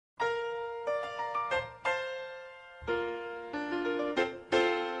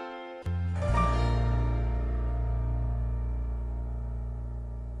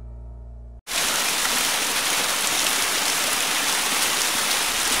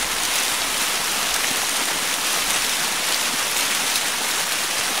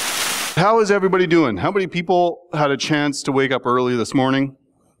How is everybody doing? How many people had a chance to wake up early this morning?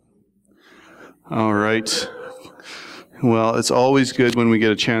 All right. Well, it's always good when we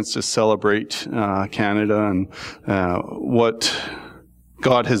get a chance to celebrate Canada and what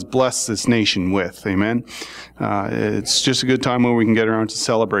God has blessed this nation with. Amen. It's just a good time when we can get around to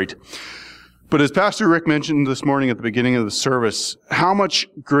celebrate. But as Pastor Rick mentioned this morning at the beginning of the service, how much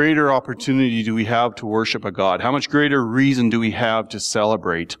greater opportunity do we have to worship a God? How much greater reason do we have to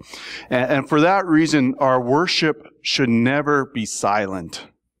celebrate? And for that reason, our worship should never be silent.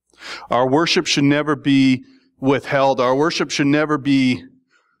 Our worship should never be withheld. Our worship should never be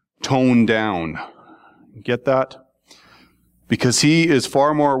toned down. Get that? Because He is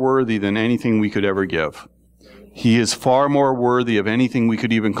far more worthy than anything we could ever give. He is far more worthy of anything we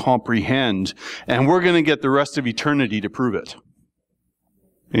could even comprehend, and we're going to get the rest of eternity to prove it.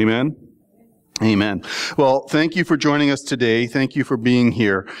 Amen? Amen. Well, thank you for joining us today. Thank you for being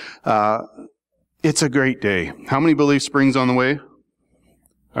here. It's a great day. How many believe spring's on the way?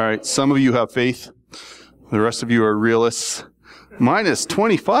 All right, some of you have faith. The rest of you are realists. Minus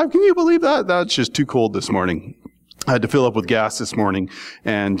 25. Can you believe that? That's just too cold this morning. I had to fill up with gas this morning,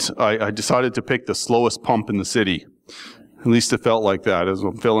 and I decided to pick the slowest pump in the city. At least it felt like that as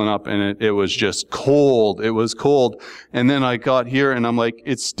I'm filling up, and it was just cold. It was cold. And then I got here, and I'm like,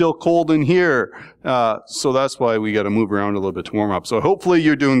 it's still cold in here. So that's why we got to move around a little bit to warm up. So hopefully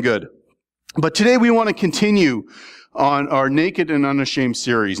you're doing good. But today we want to continue on our Naked and Unashamed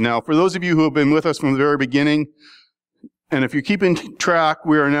series. Now, for those of you who have been with us from the very beginning, and if you're keeping track,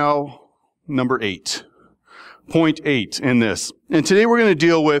 we are now number 8. Point 8 in this. And today we're going to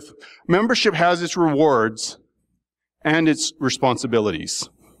deal with membership has its rewards and its responsibilities.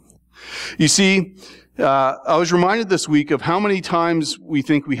 You see, I was reminded this week of how many times we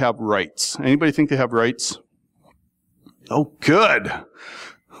think we have rights. Anybody think they have rights? Oh, good.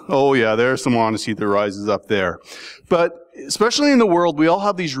 Oh, yeah, there's some honesty that rises up there. But especially in the world, we all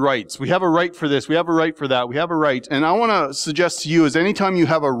have these rights. We have a right for this. We have a right for that. We have a right. And I want to suggest to you is anytime you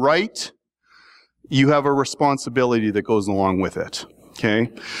have a right, you have a responsibility that goes along with it,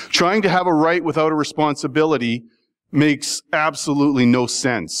 okay? Trying to have a right without a responsibility makes absolutely no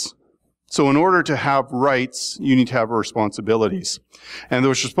sense. So in order to have rights, you need to have responsibilities. And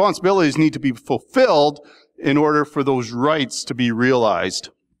those responsibilities need to be fulfilled in order for those rights to be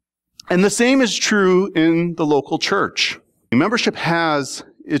realized. And the same is true in the local church. Membership has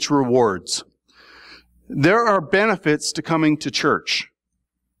its rewards. There are benefits to coming to church.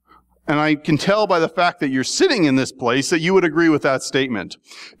 And I can tell by the fact that you're sitting in this place that you would agree with that statement.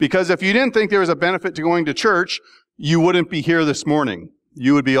 Because if you didn't think there was a benefit to going to church, you wouldn't be here this morning.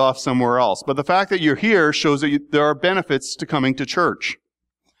 You would be off somewhere else. But the fact that you're here shows that there are benefits to coming to church.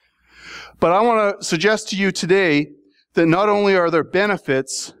 But I want to suggest to you today that not only are there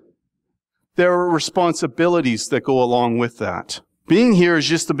benefits, there are responsibilities that go along with that. Being here is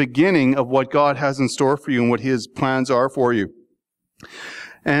just the beginning of what God has in store for you and what His plans are for you.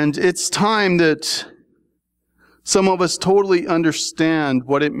 And it's time that some of us totally understand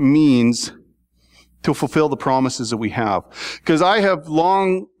what it means to fulfill the promises that we have. Because I have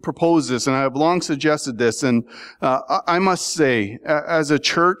long proposed this and I have long suggested this. And I must say, as a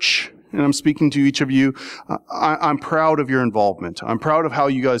church, and I'm speaking to each of you, I'm proud of your involvement. I'm proud of how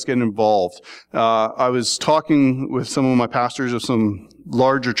you guys get involved. I was talking with some of my pastors of some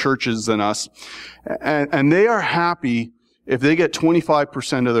larger churches than us, and they are happy if they get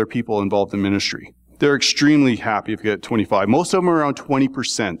 25% of their people involved in ministry. They're extremely happy if you get 25. Most of them are around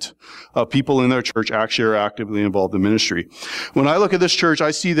 20% of people in their church actually are actively involved in ministry. When I look at this church, I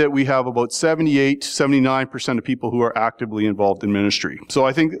see that we have about 78, 79% of people who are actively involved in ministry. So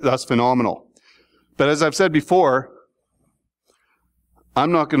I think that's phenomenal. But as I've said before,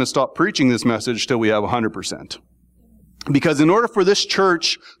 I'm not going to stop preaching this message till we have 100%. Because in order for this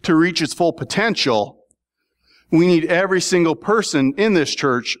church to reach its full potential, we need every single person in this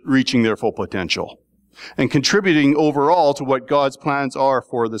church reaching their full potential and contributing overall to what God's plans are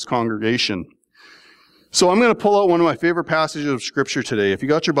for this congregation. So I'm going to pull out one of my favorite passages of Scripture today. If you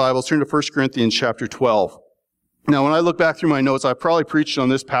got your Bibles, turn to 1 Corinthians chapter 12. Now, when I look back through my notes, I probably preached on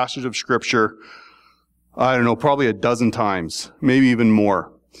this passage of Scripture, I don't know, probably a dozen times, maybe even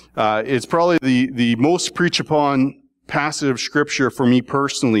more. It's probably the most preached upon passage of Scripture for me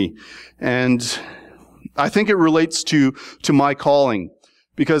personally. And I think it relates to my calling,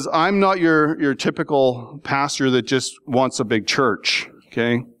 because I'm not your typical pastor that just wants a big church,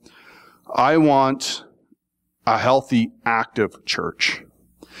 okay? I want a healthy, active church.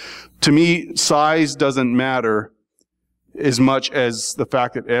 To me, size doesn't matter as much as the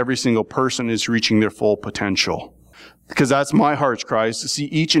fact that every single person is reaching their full potential. Because that's my heart's cry, is to see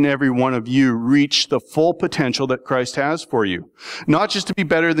each and every one of you reach the full potential that Christ has for you. Not just to be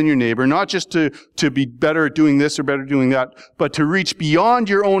better than your neighbor, not just to be better at doing this or better at doing that, but to reach beyond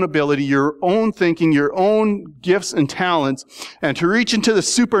your own ability, your own thinking, your own gifts and talents, and to reach into the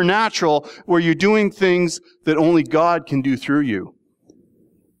supernatural where you're doing things that only God can do through you.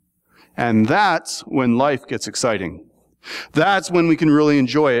 And that's when life gets exciting. That's when we can really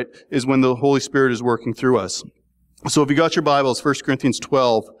enjoy it, is when the Holy Spirit is working through us. So if you got your Bibles, 1 Corinthians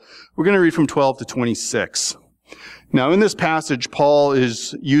 12, we're going to read from 12 to 26. Now, in this passage, Paul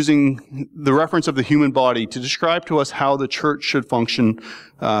is using the reference of the human body to describe to us how the church should function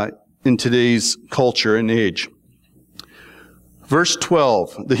in today's culture and age. Verse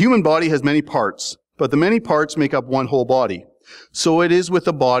 12, the human body has many parts, but the many parts make up one whole body. So it is with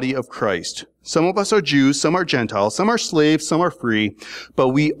the body of Christ. Some of us are Jews, some are Gentiles, some are slaves, some are free, but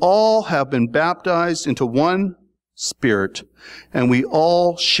we all have been baptized into one Spirit, and we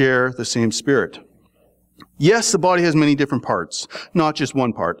all share the same Spirit. Yes, the body has many different parts, not just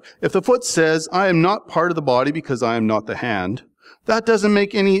one part. If the foot says, I am not part of the body because I am not the hand, that doesn't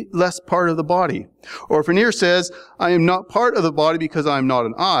make any less part of the body. Or if an ear says, I am not part of the body because I am not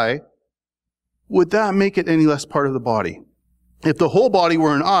an eye, would that make it any less part of the body? If the whole body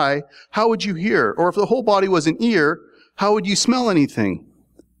were an eye, how would you hear? Or if the whole body was an ear, how would you smell anything?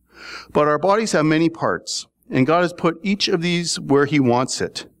 But our bodies have many parts, and God has put each of these where He wants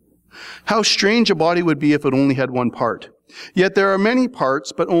it. How strange a body would be if it only had one part. Yet there are many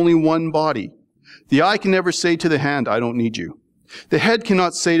parts, but only one body. The eye can never say to the hand, I don't need you. The head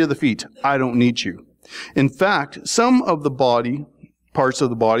cannot say to the feet, I don't need you. In fact, some of the parts of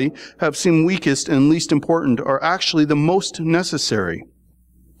the body have seemed weakest and least important are actually the most necessary.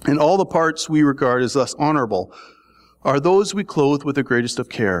 And all the parts we regard as less honorable are those we clothe with the greatest of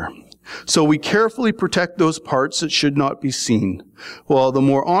care. So we carefully protect those parts that should not be seen, while the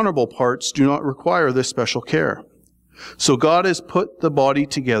more honorable parts do not require this special care. So God has put the body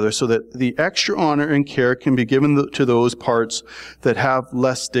together so that the extra honor and care can be given to those parts that have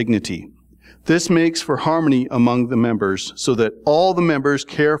less dignity. This makes for harmony among the members, so that all the members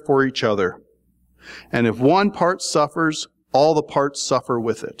care for each other. And if one part suffers, all the parts suffer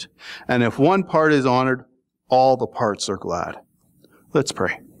with it. And if one part is honored, all the parts are glad. Let's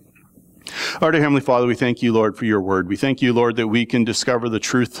pray. Our dear Heavenly Father, we thank you, Lord, for your word. We thank you, Lord, that we can discover the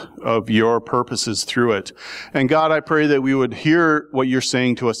truth of your purposes through it. And God, I pray that we would hear what you're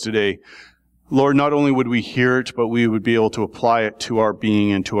saying to us today. Lord, not only would we hear it, but we would be able to apply it to our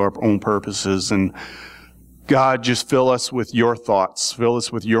being and to our own purposes. And God, just fill us with your thoughts, fill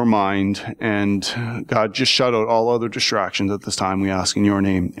us with your mind, and God, just shut out all other distractions at this time, we ask in your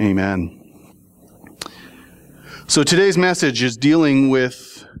name. Amen. So today's message is dealing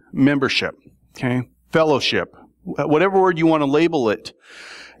with membership, okay? Fellowship, whatever word you want to label it.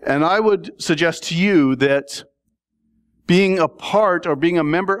 And I would suggest to you that being a part or being a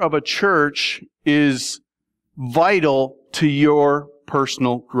member of a church is vital to your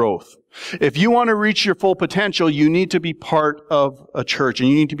personal growth. If you want to reach your full potential, you need to be part of a church and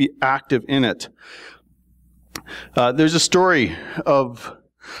you need to be active in it. There's a story of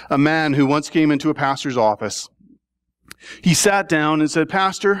a man who once came into a pastor's office. He sat down and said,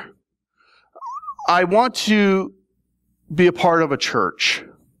 Pastor, I want to be a part of a church.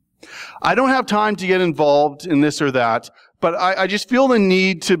 I don't have time to get involved in this or that, but I just feel the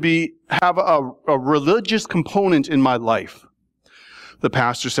need to have a religious component in my life. The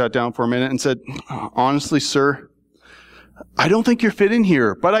pastor sat down for a minute and said, honestly, sir, I don't think you're fit in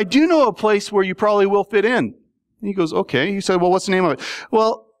here, but I do know a place where you probably will fit in. And he goes, okay. He said, well, what's the name of it?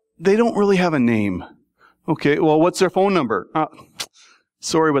 Well, they don't really have a name. Okay, well, what's their phone number?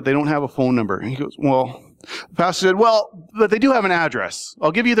 Sorry, but they don't have a phone number. And he goes, well, the pastor said, well, but they do have an address.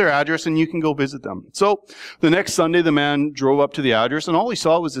 I'll give you their address and you can go visit them. So the next Sunday, the man drove up to the address and all he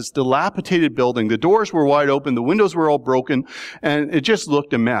saw was this dilapidated building. The doors were wide open, the windows were all broken, and it just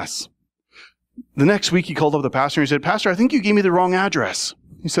looked a mess. The next week, he called up the pastor and he said, Pastor, I think you gave me the wrong address.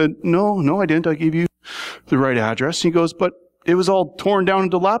 He said, no, I didn't. I gave you the right address. He goes, but it was all torn down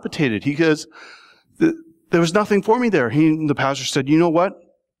and dilapidated. He goes, there was nothing for me there. The pastor said, you know what?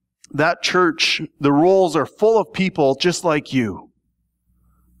 That church, the rolls are full of people just like you.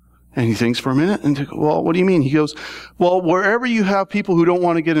 And he thinks for a minute and goes, well, what do you mean? He goes, well, wherever you have people who don't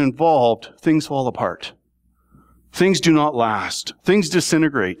want to get involved, things fall apart. Things do not last. Things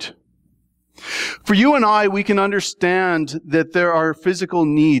disintegrate. For you and I, we can understand that there are physical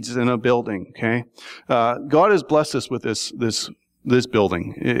needs in a building, okay? God has blessed us with this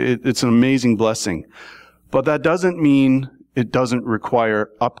building. It's an amazing blessing. But that doesn't mean it doesn't require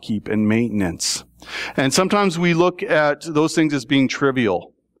upkeep and maintenance. And sometimes we look at those things as being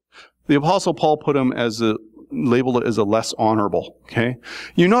trivial. The Apostle Paul put them labeled it as a less honorable, okay?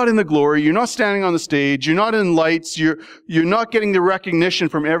 You're not in the glory, you're not standing on the stage, you're not in lights, you're not getting the recognition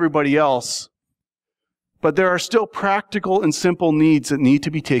from everybody else. But there are still practical and simple needs that need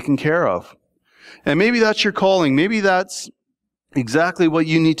to be taken care of. And maybe that's your calling. Maybe that's exactly what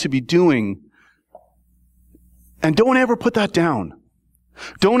you need to be doing. And don't ever put that down.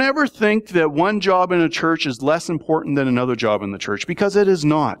 Don't ever think that one job in a church is less important than another job in the church, because it is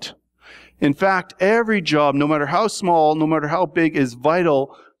not. In fact, every job, no matter how small, no matter how big, is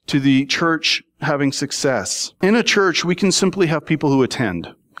vital to the church having success. In a church, we can simply have people who attend.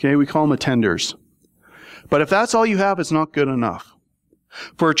 Okay, we call them attenders. But if that's all you have, it's not good enough.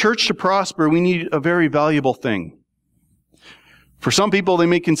 For a church to prosper, we need a very valuable thing. For some people, they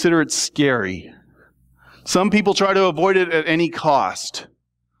may consider it scary. Some people try to avoid it at any cost.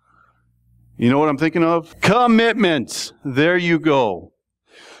 You know what I'm thinking of? Commitment. There you go.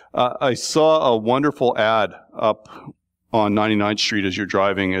 I saw a wonderful ad up on 99th Street as you're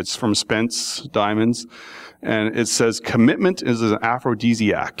driving. It's from Spence Diamonds. And it says, commitment is an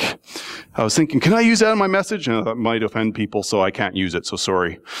aphrodisiac. I was thinking, can I use that in my message? That might offend people, so I can't use it, so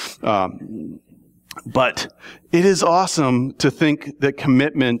sorry. But it is awesome to think that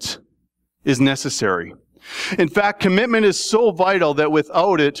commitment is necessary. In fact, commitment is so vital that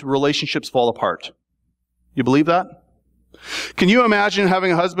without it, relationships fall apart. You believe that? Can you imagine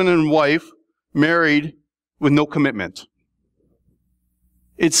having a husband and wife married with no commitment?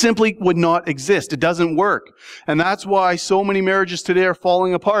 It simply would not exist. It doesn't work. And that's why so many marriages today are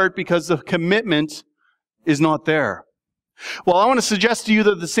falling apart, because the commitment is not there. Well, I want to suggest to you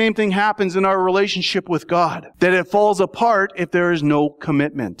that the same thing happens in our relationship with God. That it falls apart if there is no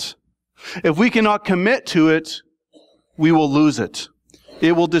commitment. If we cannot commit to it, we will lose it.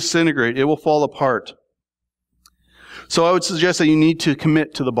 It will disintegrate. It will fall apart. So I would suggest that you need to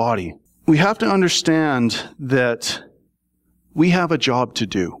commit to the body. We have to understand that we have a job to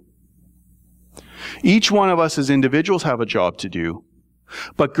do. Each one of us as individuals have a job to do.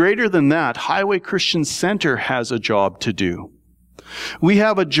 But greater than that, Highway Christian Center has a job to do. We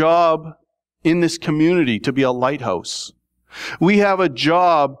have a job in this community to be a lighthouse. We have a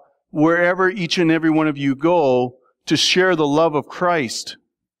job wherever each and every one of you go to share the love of Christ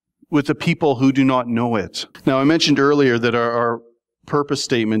with the people who do not know it. Now, I mentioned earlier that our purpose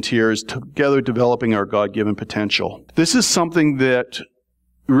statement here is together developing our God-given potential. This is something that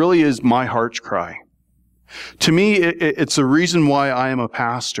really is my heart's cry. To me, it's the reason why I am a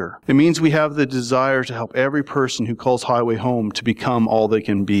pastor. It means we have the desire to help every person who calls Highway home to become all they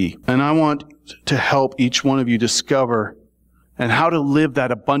can be. And I want to help each one of you discover and how to live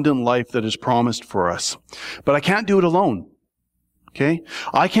that abundant life that is promised for us. But I can't do it alone. Okay?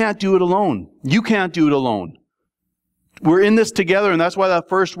 I can't do it alone. You can't do it alone. We're in this together, and that's why that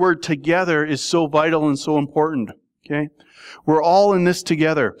first word, together, is so vital and so important. Okay? We're all in this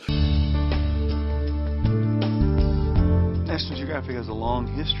together. National Geographic has a long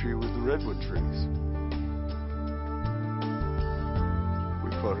history with the redwood trees.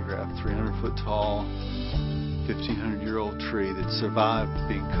 We photographed 300-foot tall, 1,500-year-old tree that survived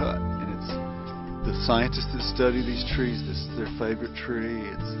being cut. And it's the scientists that study these trees, this is their favorite tree.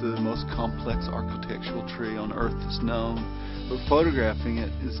 It's the most complex architectural tree on Earth that's known. But photographing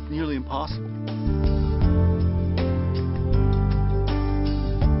it is nearly impossible.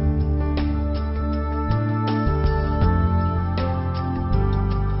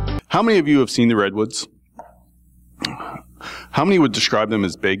 How many of you have seen the redwoods? How many would describe them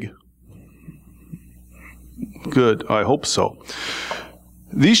as big? Good, I hope so.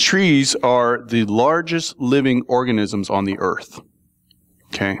 These trees are the largest living organisms on the earth.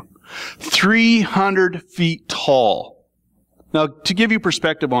 Okay? 300 feet tall. Now, to give you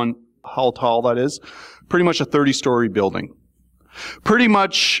perspective on how tall that is, pretty much a 30-story building. Pretty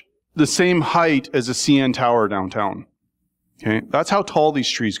much the same height as a CN Tower downtown. Okay? That's how tall these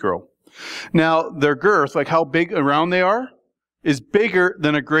trees grow. Now, their girth, like how big around they are, is bigger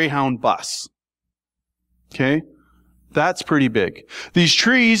than a Greyhound bus. Okay? That's pretty big. These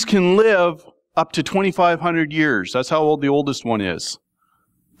trees can live up to 2,500 years. That's how old the oldest one is.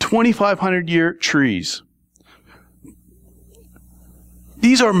 2,500-year trees.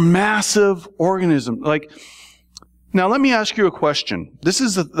 These are massive organisms. Now let me ask you a question. This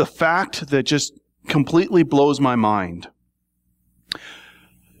is the fact that just completely blows my mind.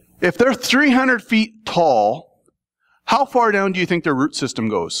 If they're 300 feet tall, how far down do you think their root system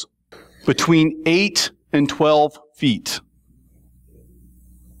goes? Between 8 and 12 feet.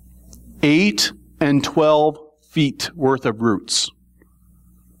 8 and 12 feet worth of roots.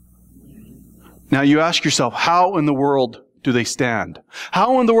 Now you ask yourself, how in the world do they stand?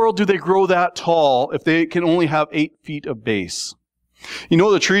 How in the world do they grow that tall if they can only have 8 feet of base? You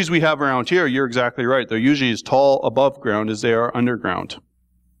know, the trees we have around here, you're exactly right. They're usually as tall above ground as they are underground.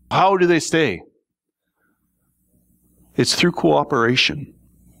 How do they stay? It's through cooperation.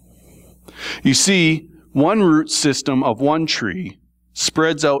 You see, one root system of one tree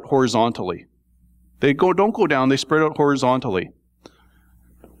spreads out horizontally. They don't go down, they spread out horizontally.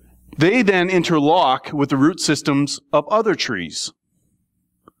 They then interlock with the root systems of other trees.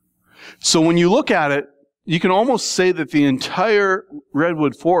 So when you look at it, you can almost say that the entire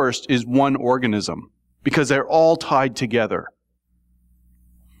redwood forest is one organism because they're all tied together.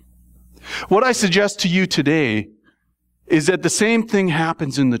 What I suggest to you today is that the same thing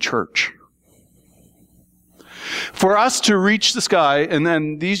happens in the church. For us to reach the sky, and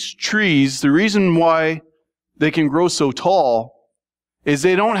then these trees, the reason why they can grow so tall is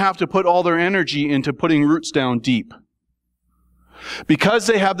they don't have to put all their energy into putting roots down deep. Because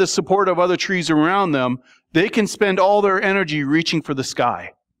they have the support of other trees around them, they can spend all their energy reaching for the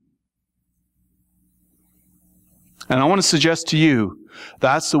sky. And I want to suggest to you,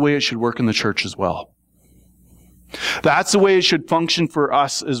 that's the way it should work in the church as well. That's the way it should function for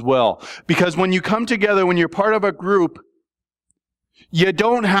us as well. Because when you come together, when you're part of a group, you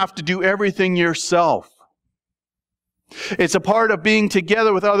don't have to do everything yourself. It's a part of being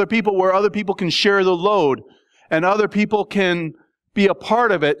together with other people where other people can share the load and other people can be a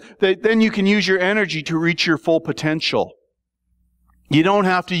part of it. Then you can use your energy to reach your full potential. You don't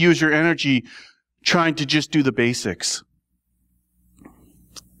have to use your energy trying to just do the basics.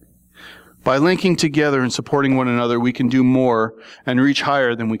 By linking together and supporting one another, we can do more and reach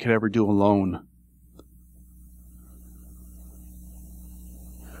higher than we could ever do alone.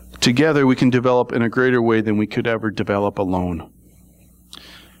 Together, we can develop in a greater way than we could ever develop alone.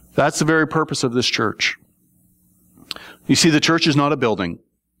 That's the very purpose of this church. You see, the church is not a building.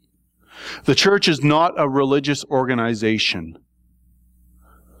 The church is not a religious organization.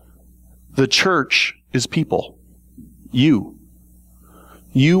 The church is people. You.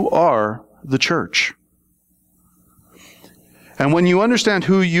 You are the church. And when you understand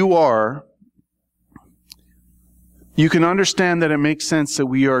who you are, you can understand that it makes sense that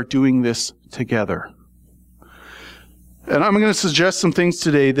we are doing this together. And I'm going to suggest some things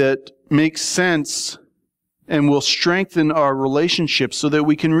today that make sense and will strengthen our relationships so that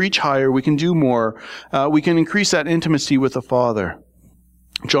we can reach higher, we can do more, we can increase that intimacy with the Father.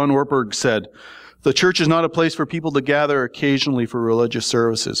 John Wartburg said, "The church is not a place for people to gather occasionally for religious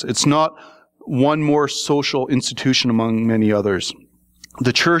services. It's not one more social institution among many others.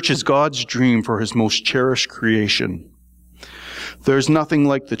 The church is God's dream for His most cherished creation. There's nothing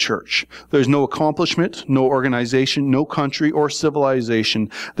like the church. There's no accomplishment, no organization, no country or civilization.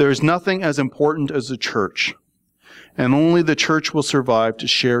 There is nothing as important as the church. And only the church will survive to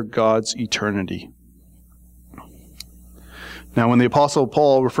share God's eternity." Now, when the Apostle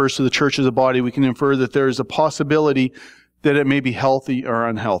Paul refers to the church as a body, we can infer that there is a possibility that it may be healthy or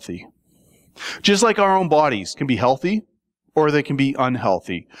unhealthy. Just like our own bodies can be healthy or they can be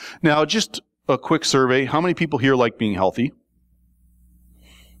unhealthy. Now, just a quick survey. How many people here like being healthy?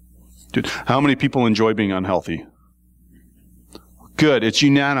 Dude, how many people enjoy being unhealthy? Good. It's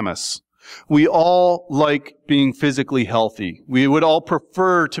unanimous. We all like being physically healthy. We would all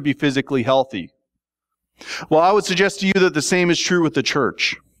prefer to be physically healthy. Well, I would suggest to you that the same is true with the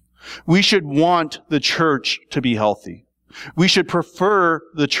church. We should want the church to be healthy. We should prefer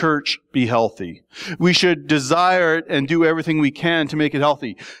the church be healthy. We should desire it and do everything we can to make it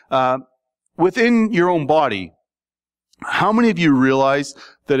healthy. Within your own body, how many of you realize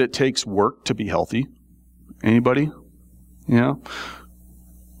that it takes work to be healthy? Anybody? Yeah.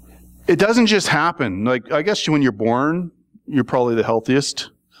 It doesn't just happen. Like, I guess when you're born, you're probably the healthiest.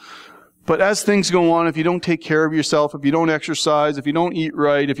 But as things go on, if you don't take care of yourself, if you don't exercise, if you don't eat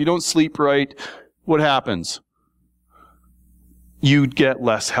right, if you don't sleep right, what happens? You get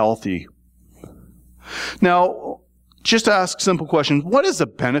less healthy. Now, just to ask simple questions, what is the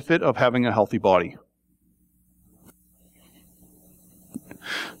benefit of having a healthy body?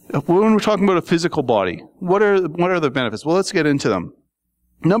 When we're talking about a physical body, what are the benefits? Well, let's get into them.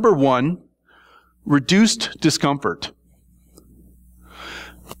 Number one, reduced discomfort.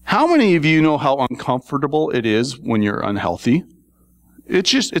 How many of you know how uncomfortable it is when you're unhealthy?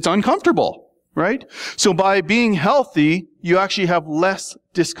 It's uncomfortable, right? So by being healthy, you actually have less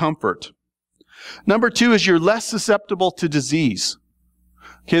discomfort. Number two is you're less susceptible to disease.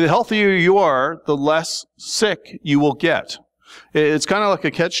 Okay, the healthier you are, the less sick you will get. It's kind of like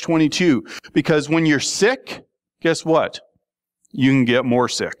a catch-22, because when you're sick, guess what? You can get more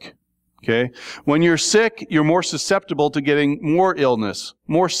sick. Okay? When you're sick, you're more susceptible to getting more illness,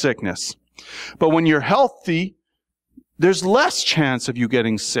 more sickness. But when you're healthy, there's less chance of you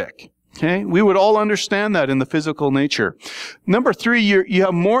getting sick. Okay? We would all understand that in the physical nature. Number 3, you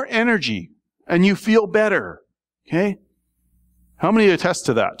have more energy and you feel better. Okay? How many attest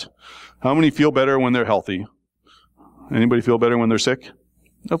to that? How many feel better when they're healthy? Anybody feel better when they're sick?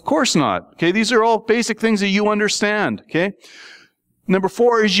 Of course not. Okay? These are all basic things that you understand. Okay? Number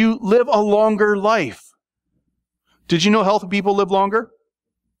 4 is you live a longer life. Did you know healthy people live longer?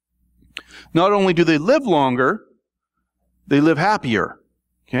 Not only do they live longer, they live happier.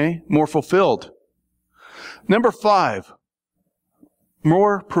 Okay? More fulfilled. Number 5,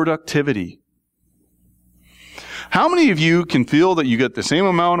 more productivity. How many of you can feel that you get the same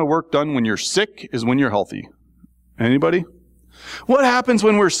amount of work done when you're sick as when you're healthy? Anybody? What happens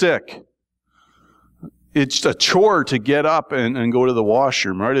when we're sick? It's a chore to get up and go to the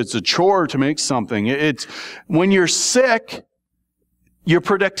washroom, right? It's a chore to make something. When you're sick, your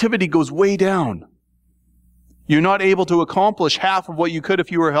productivity goes way down. You're not able to accomplish half of what you could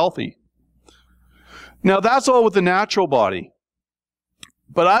if you were healthy. Now, that's all with the natural body.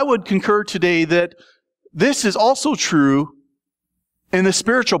 But I would concur today that this is also true in the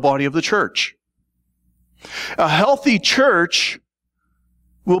spiritual body of the church. A healthy church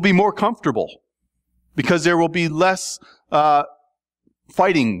will be more comfortable because there will be less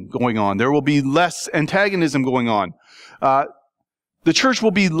fighting going on. There will be less antagonism going on. The church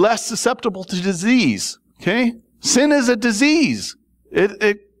will be less susceptible to disease. Okay? Sin is a disease.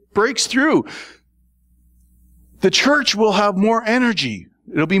 It breaks through. The church will have more energy.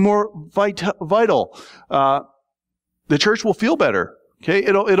 It'll be more vital. The church will feel better. Okay?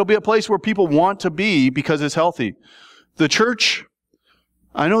 It'll be a place where people want to be because it's healthy. The church,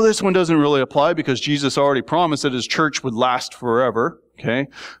 I know this one doesn't really apply because Jesus already promised that his church would last forever. Okay?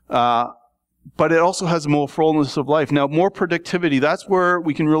 But it also has more fullness of life. Now, more productivity, that's where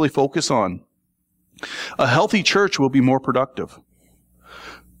we can really focus on. A healthy church will be more productive.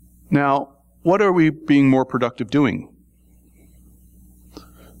 Now, what are we being more productive doing?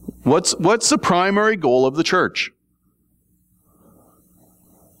 What's the primary goal of the church?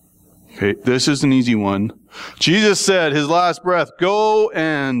 Okay, this is an easy one. Jesus said, his last breath, go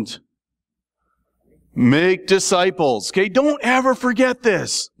and make disciples. Okay, don't ever forget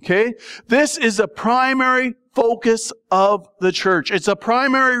this. Okay, this is a primary focus of the church. It's a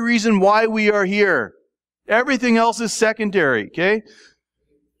primary reason why we are here. Everything else is secondary. Okay,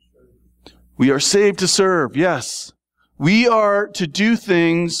 we are saved to serve. Yes, we are to do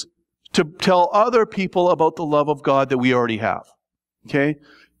things to tell other people about the love of God that we already have. Okay,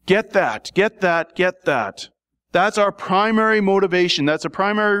 get that. That's our primary motivation. That's a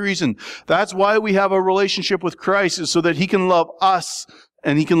primary reason. That's why we have a relationship with Christ, is so that he can love us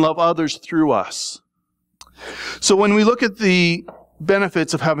and he can love others through us. So when we look at the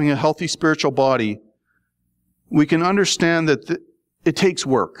benefits of having a healthy spiritual body, we can understand that it takes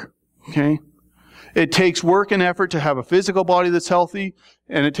work. Okay? It takes work and effort to have a physical body that's healthy,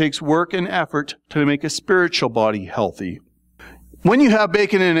 and it takes work and effort to make a spiritual body healthy. When you have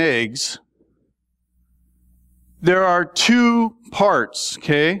bacon and eggs, there are 2 parts,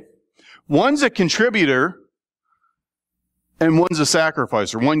 okay? One's a contributor, and one's a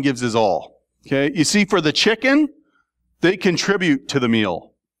sacrificer. One gives his all, okay? You see, for the chicken, they contribute to the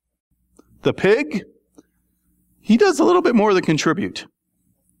meal. The pig, he does a little bit more than contribute.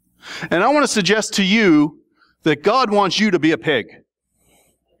 And I want to suggest to you that God wants you to be a pig.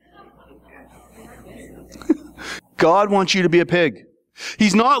 God wants you to be a pig.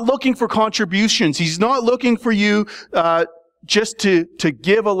 He's not looking for contributions. He's not looking for you just to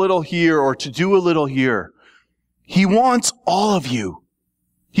give a little here or to do a little here. He wants all of you.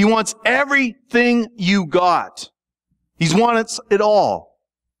 He wants everything you got. He wants it all.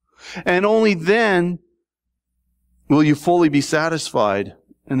 And only then will you fully be satisfied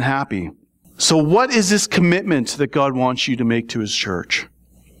and happy. So what is this commitment that God wants you to make to his church?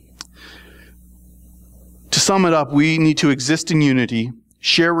 To sum it up, we need to exist in unity,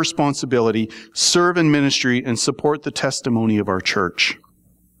 share responsibility, serve in ministry, and support the testimony of our church.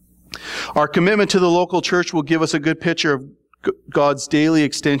 Our commitment to the local church will give us a good picture of God's daily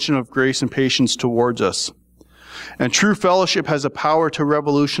extension of grace and patience towards us. And true fellowship has a power to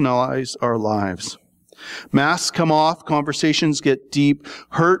revolutionize our lives. Masks come off, conversations get deep,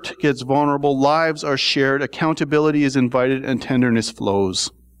 hurt gets vulnerable, lives are shared, accountability is invited, and tenderness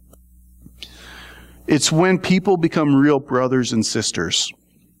flows. It's when people become real brothers and sisters.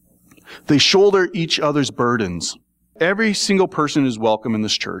 They shoulder each other's burdens. every single person is welcome in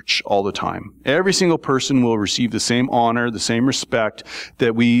this church all the time. Every single person will receive the same honor, the same respect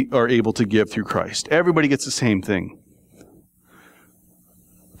that we are able to give through Christ. Everybody gets the same thing.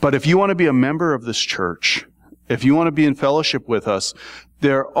 But if you want to be a member of this church, if you want to be in fellowship with us,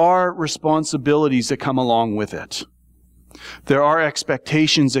 there are responsibilities that come along with it. There are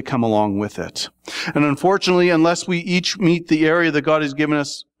expectations that come along with it. And unfortunately, unless we each meet the area that God has given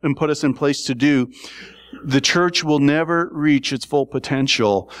us and put us in place to do, the church will never reach its full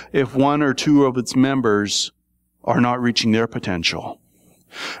potential if one or two of its members are not reaching their potential.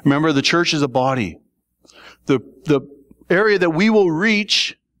 Remember, the church is a body. The area that we will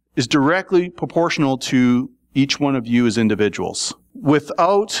reach is directly proportional to each one of you as individuals.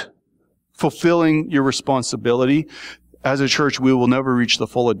 Without fulfilling your responsibility, as a church, we will never reach the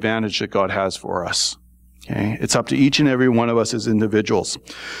full advantage that God has for us. Okay? It's up to each and every one of us as individuals.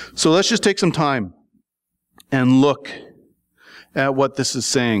 So let's just take some time and look at what this is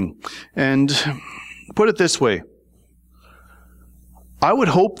saying. And put it this way. I would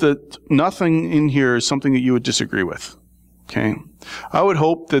hope that nothing in here is something that you would disagree with. Okay? I would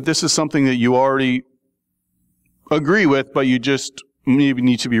hope that this is something that you already agree with, but you just maybe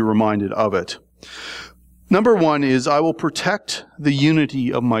need to be reminded of it. Number one is, I will protect the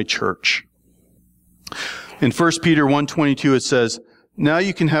unity of my church. In 1 Peter 1:22 it says, now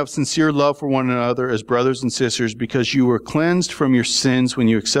you can have sincere love for one another as brothers and sisters because you were cleansed from your sins when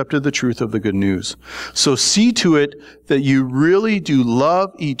you accepted the truth of the good news. So see to it that you really do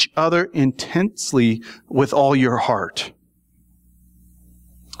love each other intensely with all your heart.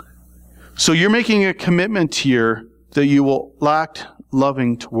 So you're making a commitment here that you will act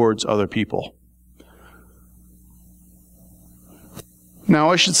loving towards other people. Now,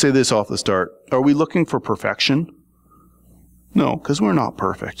 I should say this off the start. Are we looking for perfection? No, because we're not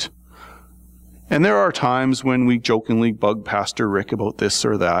perfect. And there are times when we jokingly bug Pastor Rick about this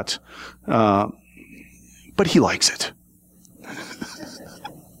or that, but he likes it.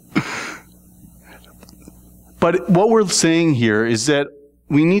 But what we're saying here is that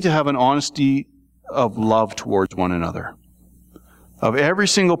we need to have an honesty of love towards one another. Of every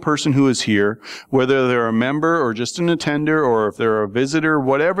single person who is here, whether they're a member or just an attender or if they're a visitor,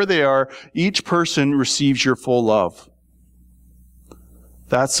 whatever they are, each person receives your full love.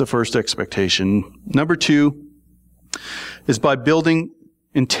 That's the first expectation. Number two is by building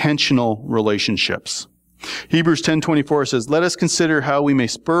intentional relationships. Hebrews 10:24 says, let us consider how we may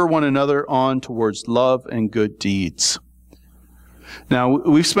spur one another on towards love and good deeds. Now,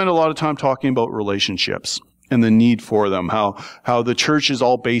 we've spent a lot of time talking about relationships and the need for them, how the church is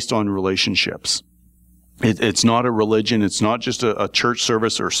all based on relationships. It's not a religion. It's not just a church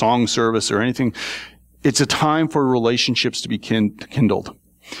service or song service or anything. It's a time for relationships to be kindled.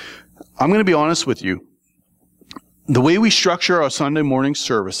 I'm going to be honest with you. The way we structure our Sunday morning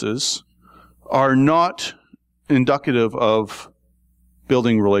services are not indicative of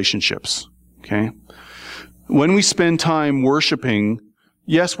building relationships. Okay? When we spend time worshiping,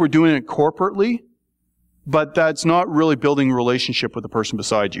 yes, we're doing it corporately, but that's not really building a relationship with the person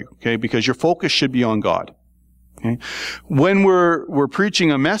beside you, okay? Because your focus should be on God. Okay? When we're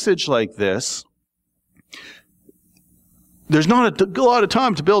preaching a message like this, there's not a lot of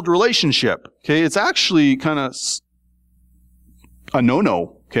time to build relationship, okay? It's actually kind of a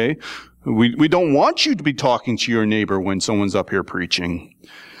no-no, okay? We don't want you to be talking to your neighbor when someone's up here preaching.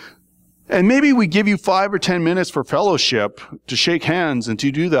 And maybe we give you 5 or 10 minutes for fellowship to shake hands and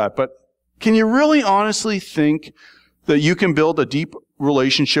to do that, but can you really honestly think that you can build a deep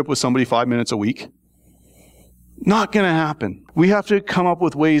relationship with somebody 5 minutes a week? Not going to happen. We have to come up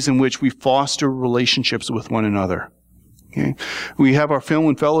with ways in which we foster relationships with one another. Okay? We have our film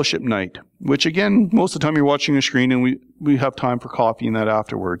and fellowship night, which again, most of the time you're watching a screen and we have time for coffee and that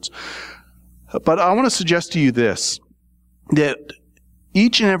afterwards. But I want to suggest to you this, that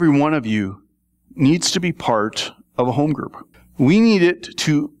each and every one of you needs to be part of a home group. We need it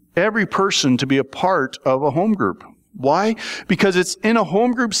to every person to be a part of a home group. Why? Because it's in a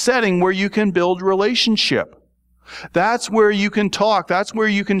home group setting where you can build relationship. That's where you can talk. That's where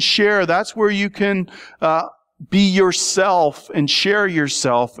you can share. That's where you can be yourself and share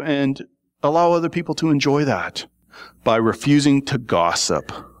yourself and allow other people to enjoy that by refusing to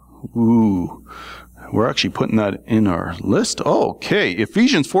gossip. Ooh, we're actually putting that in our list. Okay,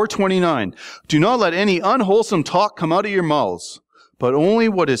 Ephesians 4:29. Do not let any unwholesome talk come out of your mouths, but only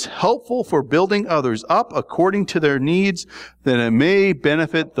what is helpful for building others up according to their needs, that it may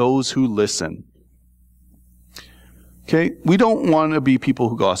benefit those who listen. Okay, we don't want to be people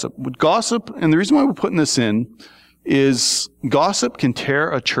who gossip. Gossip, and the reason why we're putting this in, is gossip can tear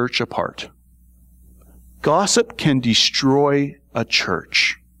a church apart. Gossip can destroy a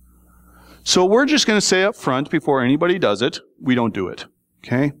church. So we're just going to say up front, before anybody does it, we don't do it.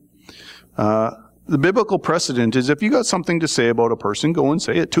 Okay? The biblical precedent is if you got something to say about a person, go and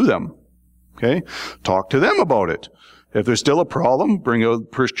say it to them. Okay? Talk to them about it. If there's still a problem, bring a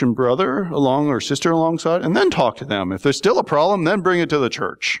Christian brother along or sister alongside, and then talk to them. If there's still a problem, then bring it to the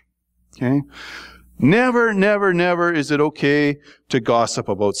church. Okay? Never, never, never is it okay to gossip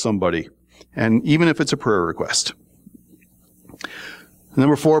about somebody. And even if it's a prayer request.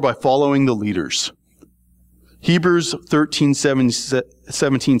 Number 4, by following the leaders. Hebrews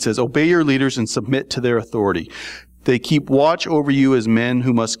 13:17 says, obey your leaders and submit to their authority. They keep watch over you as men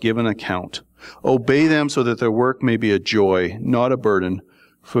who must give an account. Obey them so that their work may be a joy, not a burden,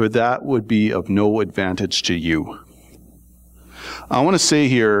 for that would be of no advantage to you. I want to say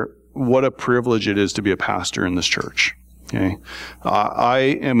here what a privilege it is to be a pastor in this church. Okay,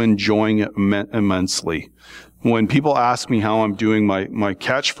 I am enjoying it immensely. When people ask me how I'm doing, my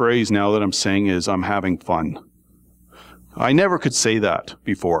catchphrase now that I'm saying is, I'm having fun. I never could say that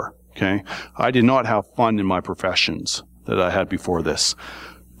before, okay? I did not have fun in my professions that I had before this.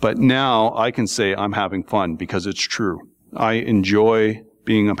 But now I can say I'm having fun because it's true. I enjoy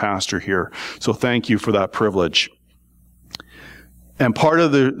being a pastor here. So thank you for that privilege. And part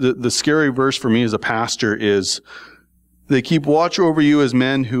of the scary verse for me as a pastor is, they keep watch over you as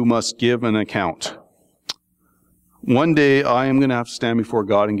men who must give an account. One day I am going to have to stand before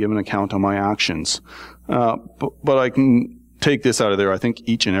God and give an account on my actions. But I can take this out of there. I think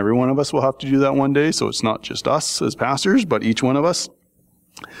each and every one of us will have to do that one day. So it's not just us as pastors, but each one of us.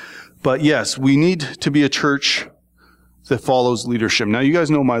 But yes, we need to be a church that follows leadership. Now, you guys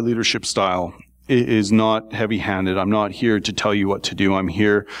know my leadership style. It is not heavy-handed. I'm not here to tell you what to do. I'm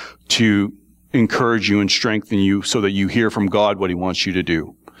here to encourage you and strengthen you so that you hear from God what He wants you to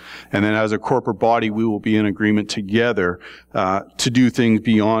do. And then as a corporate body, we will be in agreement together to do things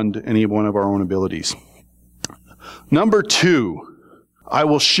beyond any one of our own abilities. Number 2, I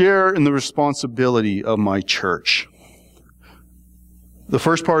will share in the responsibility of my church. The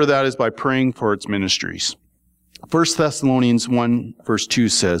first part of that is by praying for its ministries. 1 Thessalonians 1 verse 2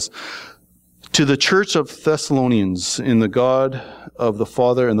 says, to the church of Thessalonians, in the God of the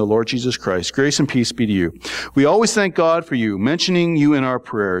Father and the Lord Jesus Christ, grace and peace be to you. We always thank God for you, mentioning you in our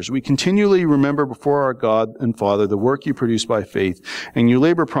prayers. We continually remember before our God and Father the work you produce by faith, and your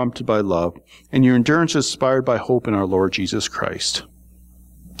labor prompted by love, and your endurance inspired by hope in our Lord Jesus Christ.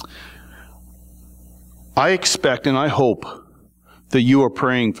 I expect and I hope that you are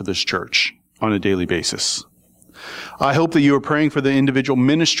praying for this church on a daily basis. I hope that you are praying for the individual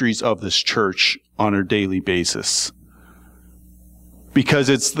ministries of this church on a daily basis. Because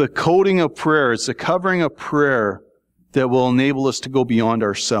it's the coding of prayer, it's the covering of prayer that will enable us to go beyond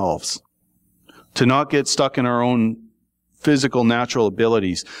ourselves. To not get stuck in our own physical, natural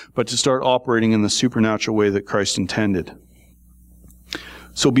abilities, but to start operating in the supernatural way that Christ intended.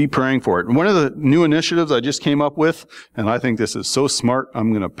 So be praying for it. One of the new initiatives I just came up with, and I think this is so smart,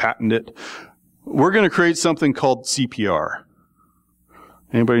 I'm going to patent it. We're going to create something called CPR.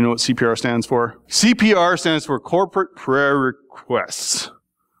 Anybody know what CPR stands for? CPR stands for Corporate Prayer Requests.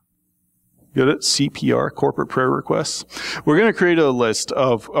 Get it? CPR, Corporate Prayer Requests. We're going to create a list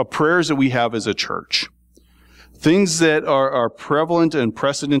of prayers that we have as a church. Things that are prevalent and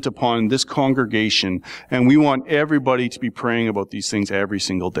precedent upon this congregation, and we want everybody to be praying about these things every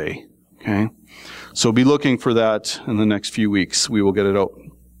single day. Okay? So be looking for that in the next few weeks. We will get it out.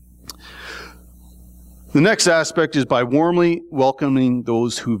 The next aspect is by warmly welcoming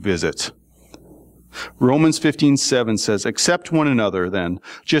those who visit. Romans 15:7 says, accept one another then,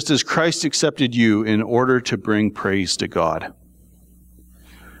 just as Christ accepted you in order to bring praise to God.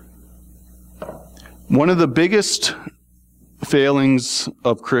 One of the biggest failings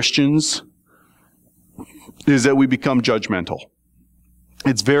of Christians is that we become judgmental.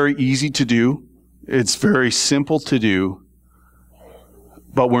 It's very easy to do. It's very simple to do,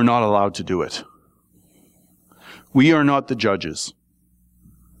 but we're not allowed to do it. We are not the judges.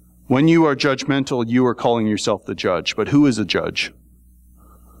 When you are judgmental, you are calling yourself the judge. But who is a judge?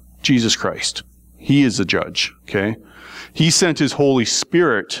 Jesus Christ. He is a judge, okay? He sent His Holy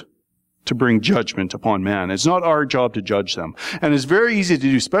Spirit to bring judgment upon man. It's not our job to judge them. And it's very easy to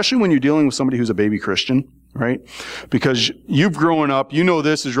do, especially when you're dealing with somebody who's a baby Christian, right? Because you've grown up, you know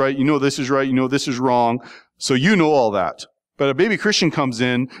this is right, you know this is right, you know this is wrong, so you know all that. But a baby Christian comes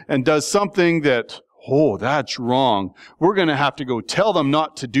in and does something that, oh, that's wrong. We're going to have to go tell them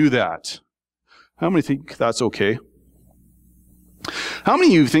not to do that. How many think that's okay? How many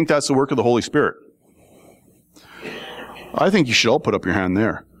of you think that's the work of the Holy Spirit? I think you should all put up your hand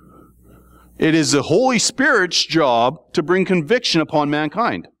there. It is the Holy Spirit's job to bring conviction upon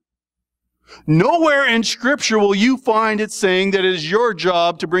mankind. Nowhere in Scripture will you find it saying that it is your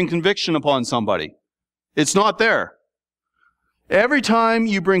job to bring conviction upon somebody. It's not there. Every time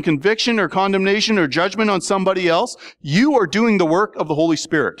you bring conviction or condemnation or judgment on somebody else, you are doing the work of the Holy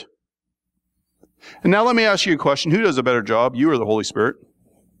Spirit. And now let me ask you a question. Who does a better job, you or the Holy Spirit?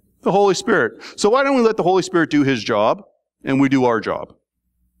 The Holy Spirit. So why don't we let the Holy Spirit do His job and we do our job?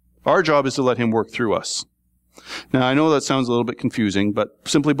 Our job is to let Him work through us. Now, I know that sounds a little bit confusing, but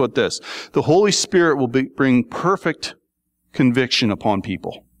simply put this. The Holy Spirit will bring perfect conviction upon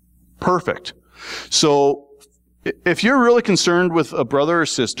people. Perfect. So, if you're really concerned with a brother or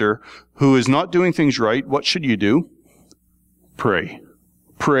sister who is not doing things right, what should you do? Pray.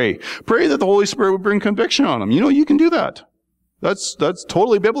 Pray. Pray that the Holy Spirit would bring conviction on them. You know, you can do that. That's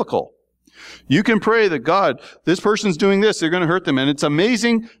totally biblical. You can pray that, God, this person's doing this, they're going to hurt them. And it's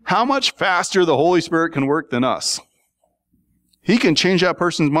amazing how much faster the Holy Spirit can work than us. He can change that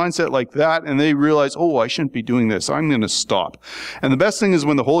person's mindset like that, and they realize, oh, I shouldn't be doing this. I'm going to stop. And the best thing is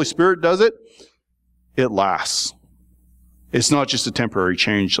when the Holy Spirit does it, it lasts. It's not just a temporary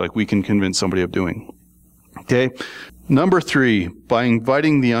change like we can convince somebody of doing. Okay? Number 3, by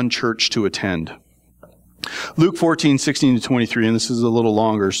inviting the unchurched to attend. Luke 14:16-23, and this is a little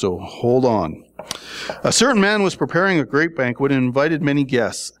longer, so hold on. A certain man was preparing a great banquet and invited many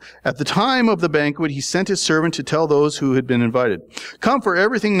guests. At the time of the banquet, he sent his servant to tell those who had been invited, "Come, for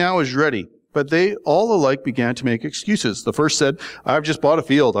everything now is ready." But they all alike began to make excuses. The first said, "I've just bought a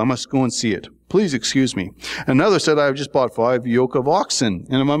field. I must go and see it. Please excuse me." Another said, "I've just bought 5 yoke of oxen,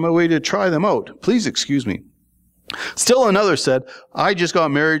 and I'm on my way to try them out. Please excuse me." Still another said, "I just got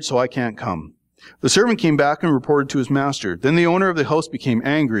married, so I can't come." The servant came back and reported to his master. Then the owner of the house became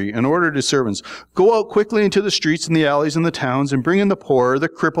angry and ordered his servants, "Go out quickly into the streets and the alleys and the towns and bring in the poor, the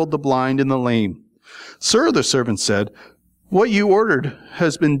crippled, the blind, and the lame." "Sir," the servant said, "what you ordered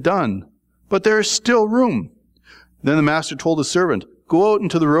has been done, but there is still room." Then the master told his servant, "Go out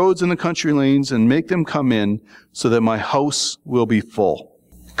into the roads and the country lanes and make them come in so that my house will be full."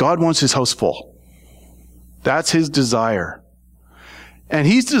 God wants His house full. That's His desire. And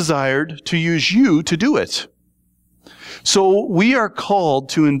He's desired to use you to do it. So we are called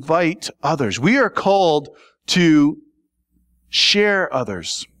to invite others. We are called to share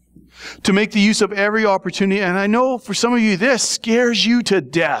others, to make the use of every opportunity. And I know for some of you, this scares you to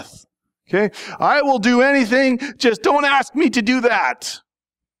death. Okay? I will do anything, just don't ask me to do that.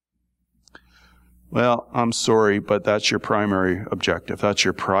 Well, I'm sorry, but that's your primary objective. That's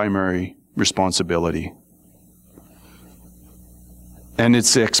your primary responsibility. And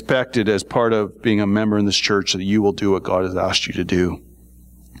it's expected as part of being a member in this church that you will do what God has asked you to do.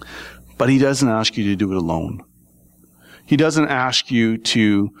 But He doesn't ask you to do it alone. He doesn't ask you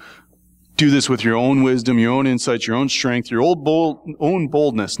to do this with your own wisdom, your own insights, your own strength, your own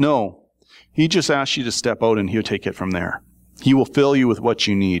boldness. No. He just asks you to step out and He'll take it from there. He will fill you with what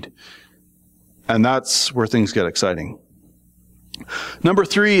you need. And that's where things get exciting. Number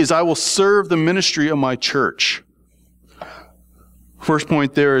 3 is I will serve the ministry of my church. First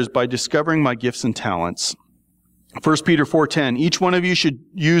point there is by discovering my gifts and talents. 1 Peter 4:10, each one of you should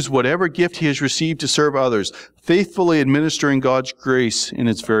use whatever gift he has received to serve others, faithfully administering God's grace in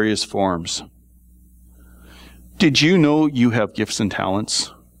its various forms. Did you know you have gifts and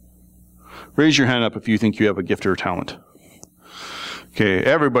talents? Raise your hand up if you think you have a gift or a talent. Okay,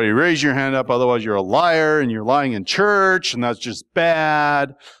 everybody raise your hand up, otherwise you're a liar and you're lying in church and that's just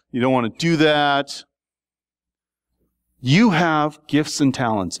bad. You don't want to do that. You have gifts and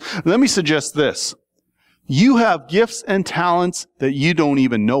talents. Let me suggest this. You have gifts and talents that you don't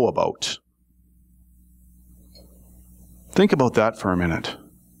even know about. Think about that for a minute.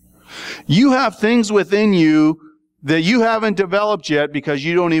 You have things within you that you haven't developed yet because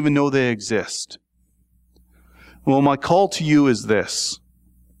you don't even know they exist. Well, my call to you is this.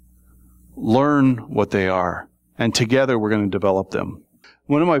 Learn what they are, and together we're going to develop them.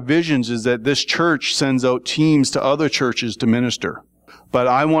 One of my visions is that this church sends out teams to other churches to minister. But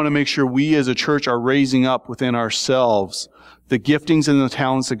I want to make sure we as a church are raising up within ourselves the giftings and the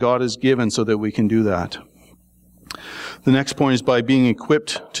talents that God has given so that we can do that. The next point is by being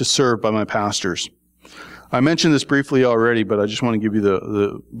equipped to serve by my pastors. I mentioned this briefly already, but I just want to give you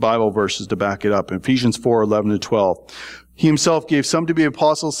the Bible verses to back it up. Ephesians 4:11-12. He Himself gave some to be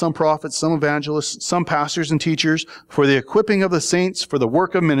apostles, some prophets, some evangelists, some pastors and teachers, for the equipping of the saints, for the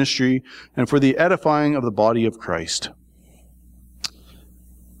work of ministry, and for the edifying of the body of Christ.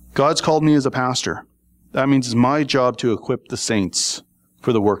 God's called me as a pastor. That means it's my job to equip the saints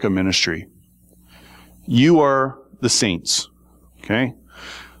for the work of ministry. You are the saints, okay?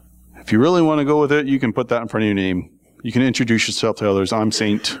 If you really want to go with it, you can put that in front of your name. You can introduce yourself to others. I'm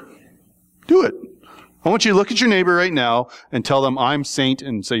Saint. Do it. I want you to look at your neighbor right now and tell them, I'm Saint,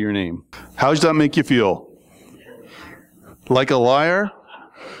 and say your name. How does that make you feel? Like a liar?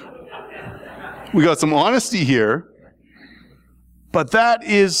 We got some honesty here. But that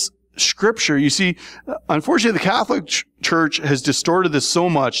is Scripture. You see, unfortunately, the Catholic Church has distorted this so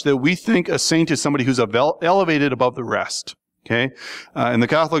much that we think a saint is somebody who's elevated above the rest. Okay? In the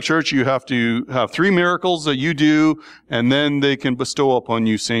Catholic Church, you have to have 3 miracles that you do, and then they can bestow upon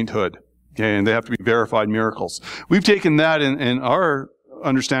you sainthood. Okay? And they have to be verified miracles. We've taken that in our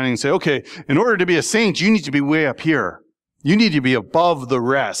understanding and say, okay, in order to be a saint, you need to be way up here. You need to be above the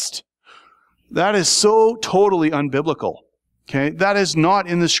rest. That is so totally unbiblical. Okay? That is not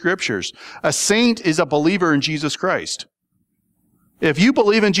in the Scriptures. A saint is a believer in Jesus Christ. If you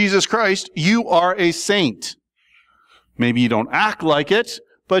believe in Jesus Christ, you are a saint. Maybe you don't act like it,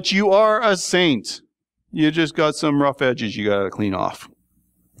 but you are a saint. You just got some rough edges you got to clean off.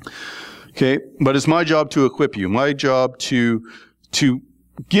 Okay? But it's my job to equip you. My job to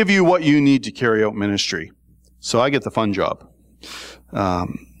give you what you need to carry out ministry. So I get the fun job.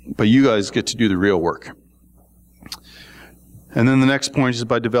 But you guys get to do the real work. And then the next point is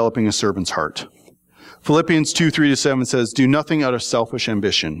by developing a servant's heart. Philippians 2:3-7 says, do nothing out of selfish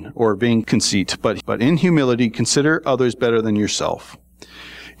ambition or vain conceit, but in humility consider others better than yourself.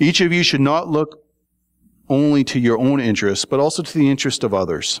 Each of you should not look only to your own interests, but also to the interest of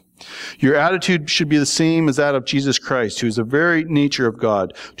others. Your attitude should be the same as that of Jesus Christ, who is the very nature of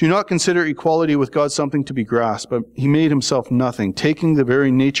God. Do not consider equality with God something to be grasped, but he made himself nothing, taking the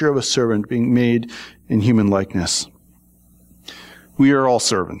very nature of a servant, being made in human likeness. We are all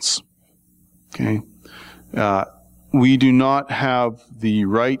servants. Okay? We do not have the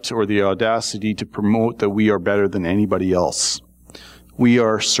right or the audacity to promote that we are better than anybody else. We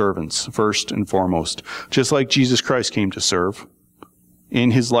are servants, first and foremost. Just like Jesus Christ came to serve.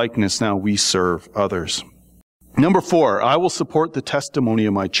 In his likeness, now we serve others. Number 4, I will support the testimony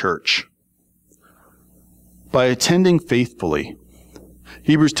of my church by attending faithfully.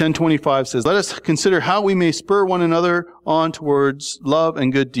 Hebrews 10:25 says, let us consider how we may spur one another on towards love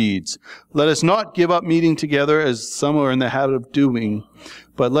and good deeds. Let us not give up meeting together as some are in the habit of doing,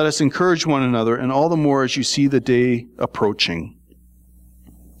 but let us encourage one another, and all the more as you see the day approaching.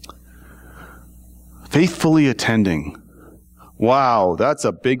 Faithfully attending. Wow, that's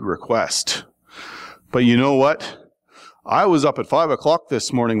a big request. But you know what? I was up at 5 o'clock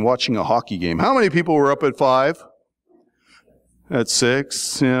this morning watching a hockey game. How many people were up at 5? At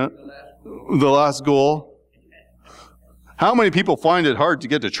 6, yeah. The last goal. How many people find it hard to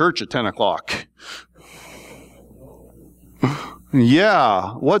get to church at 10 o'clock?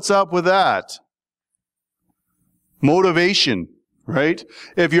 Yeah, what's up with that? Motivation, right?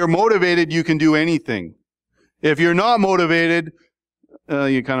 If you're motivated, you can do anything. If you're not motivated,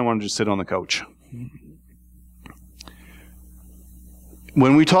 you kind of want to just sit on the couch.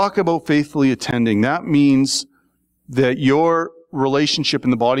 When we talk about faithfully attending, that means that your relationship in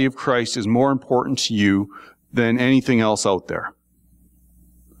the body of Christ is more important to you than anything else out there.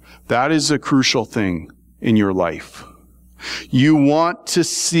 That is a crucial thing in your life. You want to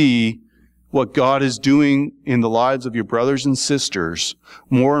see what God is doing in the lives of your brothers and sisters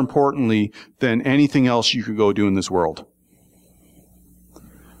more importantly than anything else you could go do in this world.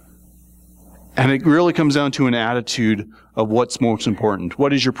 And it really comes down to an attitude of what's most important.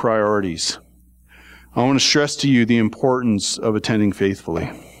 What is your priorities? I want to stress to you the importance of attending faithfully.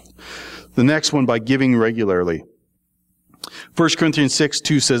 The next one, by giving regularly. 1 Corinthians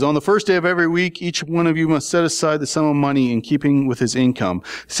 6:2 says, on the first day of every week, each one of you must set aside the sum of money in keeping with his income,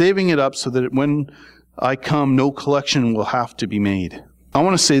 saving it up so that when I come, no collection will have to be made. I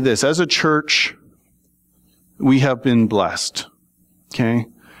want to say this. As a church, we have been blessed. Okay?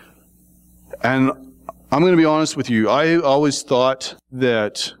 And I'm going to be honest with you. I always thought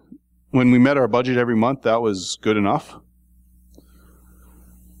that when we met our budget every month, that was good enough.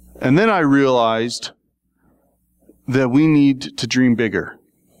 And then I realized that we need to dream bigger.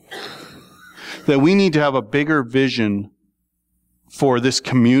 That we need to have a bigger vision for this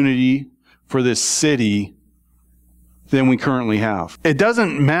community, for this city, than we currently have. It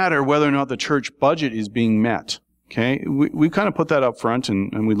doesn't matter whether or not the church budget is being met. Okay? We kind of put that up front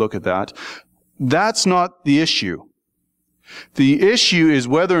and we look at that. That's not the issue. The issue is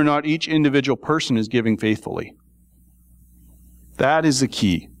whether or not each individual person is giving faithfully. That is the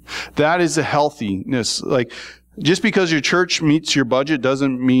key. That is the healthiness. Like, just because your church meets your budget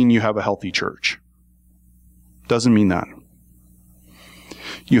doesn't mean you have a healthy church. Doesn't mean that.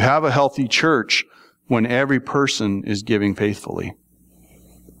 You have a healthy church when every person is giving faithfully.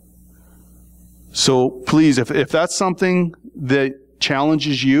 So please, if that's something that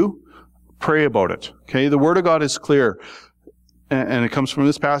challenges you, pray about it. Okay? The Word of God is clear. And it comes from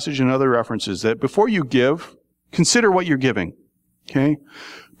this passage and other references that before you give, consider what you're giving. Okay?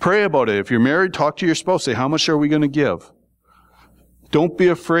 Pray about it. If you're married, talk to your spouse. Say, how much are we going to give? Don't be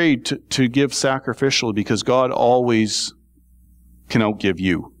afraid to give sacrificially, because God always can outgive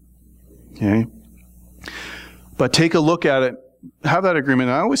you. Okay? But take a look at it. Have that agreement.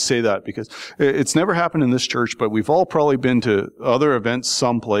 And I always say that because it's never happened in this church, but we've all probably been to other events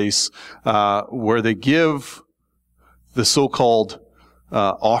someplace where they give the so-called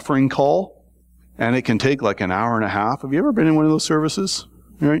offering call, and it can take like an hour and a half. Have you ever been in one of those services?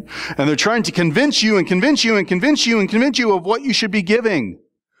 Right? And they're trying to convince you and convince you and convince you and convince you of what you should be giving.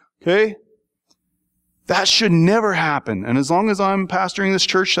 Okay? That should never happen. And as long as I'm pastoring this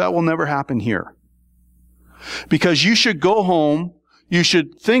church, that will never happen here. Because you should go home, you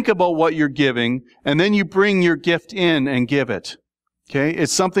should think about what you're giving, and then you bring your gift in and give it. Okay?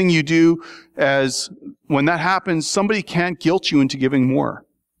 It's something you do as, when that happens, somebody can't guilt you into giving more.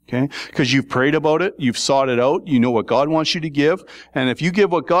 Okay? Because you've prayed about it, you've sought it out, you know what God wants you to give, and if you give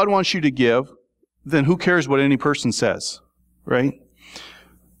what God wants you to give, then who cares what any person says? Right?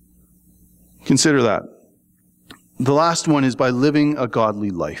 Consider that. The last one is by living a godly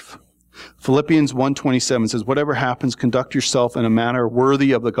life. Philippians 1:27 says, whatever happens, conduct yourself in a manner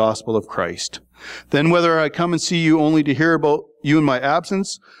worthy of the gospel of Christ. Then whether I come and see you only to hear about you in my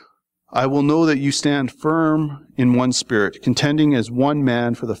absence, I will know that you stand firm in one spirit, contending as one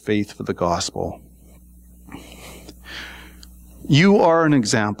man for the faith of the gospel. You are an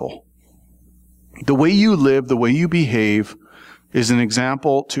example. The way you live, the way you behave, is an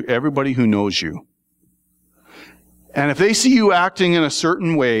example to everybody who knows you. And if they see you acting in a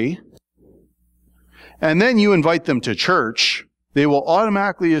certain way, and then you invite them to church, they will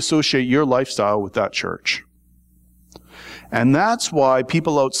automatically associate your lifestyle with that church. And that's why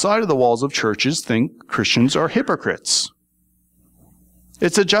people outside of the walls of churches think Christians are hypocrites.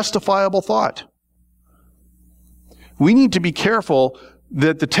 It's a justifiable thought. We need to be careful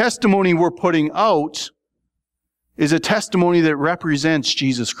that the testimony we're putting out is a testimony that represents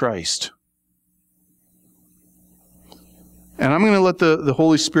Jesus Christ. And I'm going to let the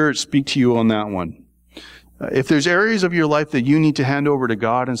Holy Spirit speak to you on that one. If there's areas of your life that you need to hand over to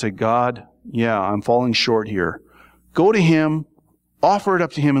God and say, God, yeah, I'm falling short here. Go to Him, offer it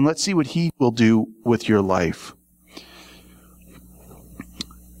up to Him, and let's see what He will do with your life.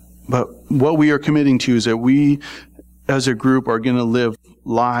 But what we are committing to is that we, as a group, are going to live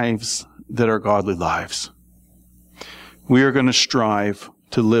lives that are godly lives. We are going to strive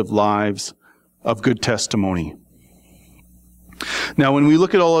to live lives of good testimony. Now, when we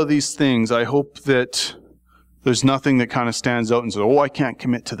look at all of these things, I hope that there's nothing that kind of stands out and says, oh, I can't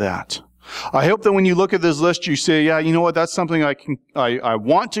commit to that. I hope that when you look at this list, you say, yeah, you know what, that's something I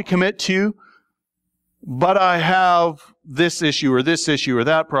want to commit to, but I have this issue or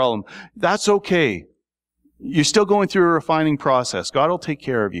that problem. That's okay. You're still going through a refining process. God will take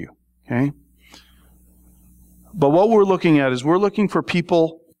care of you. Okay? But what we're looking at is we're looking for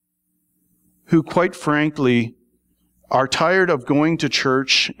people who, quite frankly, are tired of going to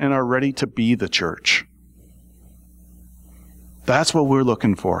church and are ready to be the church. That's what we're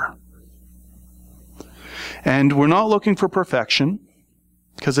looking for. And we're not looking for perfection,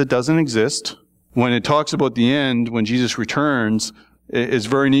 because it doesn't exist. When it talks about the end, when Jesus returns, it's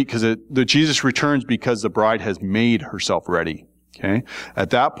very neat because Jesus returns because the bride has made herself ready. Okay? At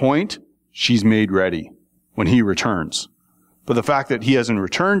that point, she's made ready when He returns. But the fact that He hasn't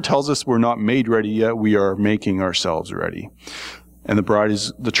returned tells us we're not made ready yet. We are making ourselves ready. And the bride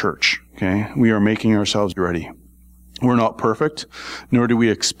is the church. Okay? We are making ourselves ready. We're not perfect, nor do we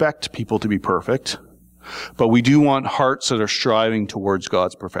expect people to be perfect. But we do want hearts that are striving towards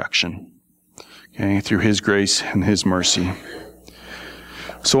God's perfection. Okay? Through His grace and His mercy.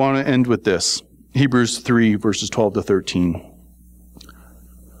 So I want to end with this. Hebrews 3, verses 12 to 13.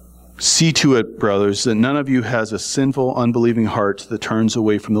 See to it, brothers, that none of you has a sinful, unbelieving heart that turns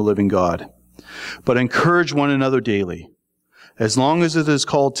away from the living God. But encourage one another daily, as long as it is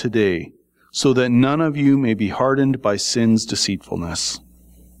called today, so that none of you may be hardened by sin's deceitfulness.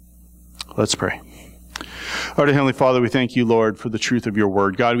 Let's pray. Our Heavenly Father, we thank You, Lord, for the truth of Your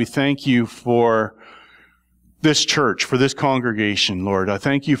word. God, we thank You for this church, for this congregation, Lord. I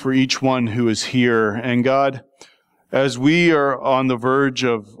thank You for each one who is here. And God, as we are on the verge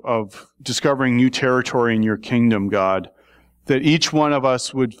of discovering new territory in Your kingdom, God, that each one of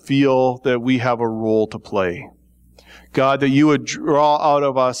us would feel that we have a role to play. God, that You would draw out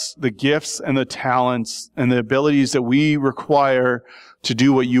of us the gifts and the talents and the abilities that we require to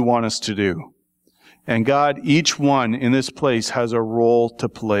do what You want us to do. And God, each one in this place has a role to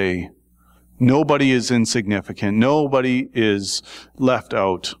play. Nobody is insignificant. Nobody is left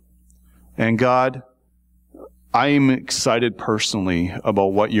out. And God, I am excited personally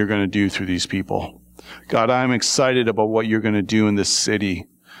about what you're going to do through these people. God, I'm excited about what you're going to do in this city.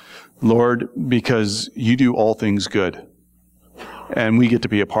 Lord, because you do all things good. And we get to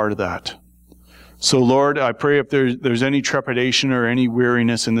be a part of that. So Lord, I pray if there's any trepidation or any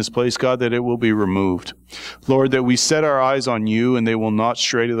weariness in this place, God, that it will be removed. Lord, that we set our eyes on you and they will not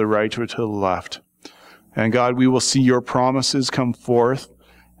stray to the right or to the left. And God, we will see your promises come forth.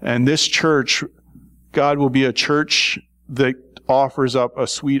 And this church, God, will be a church that offers up a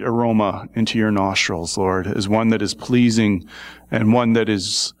sweet aroma into your nostrils, Lord, as one that is pleasing and one that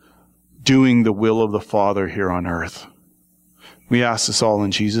is doing the will of the Father here on earth. We ask this all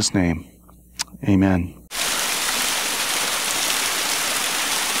in Jesus' name. Amen.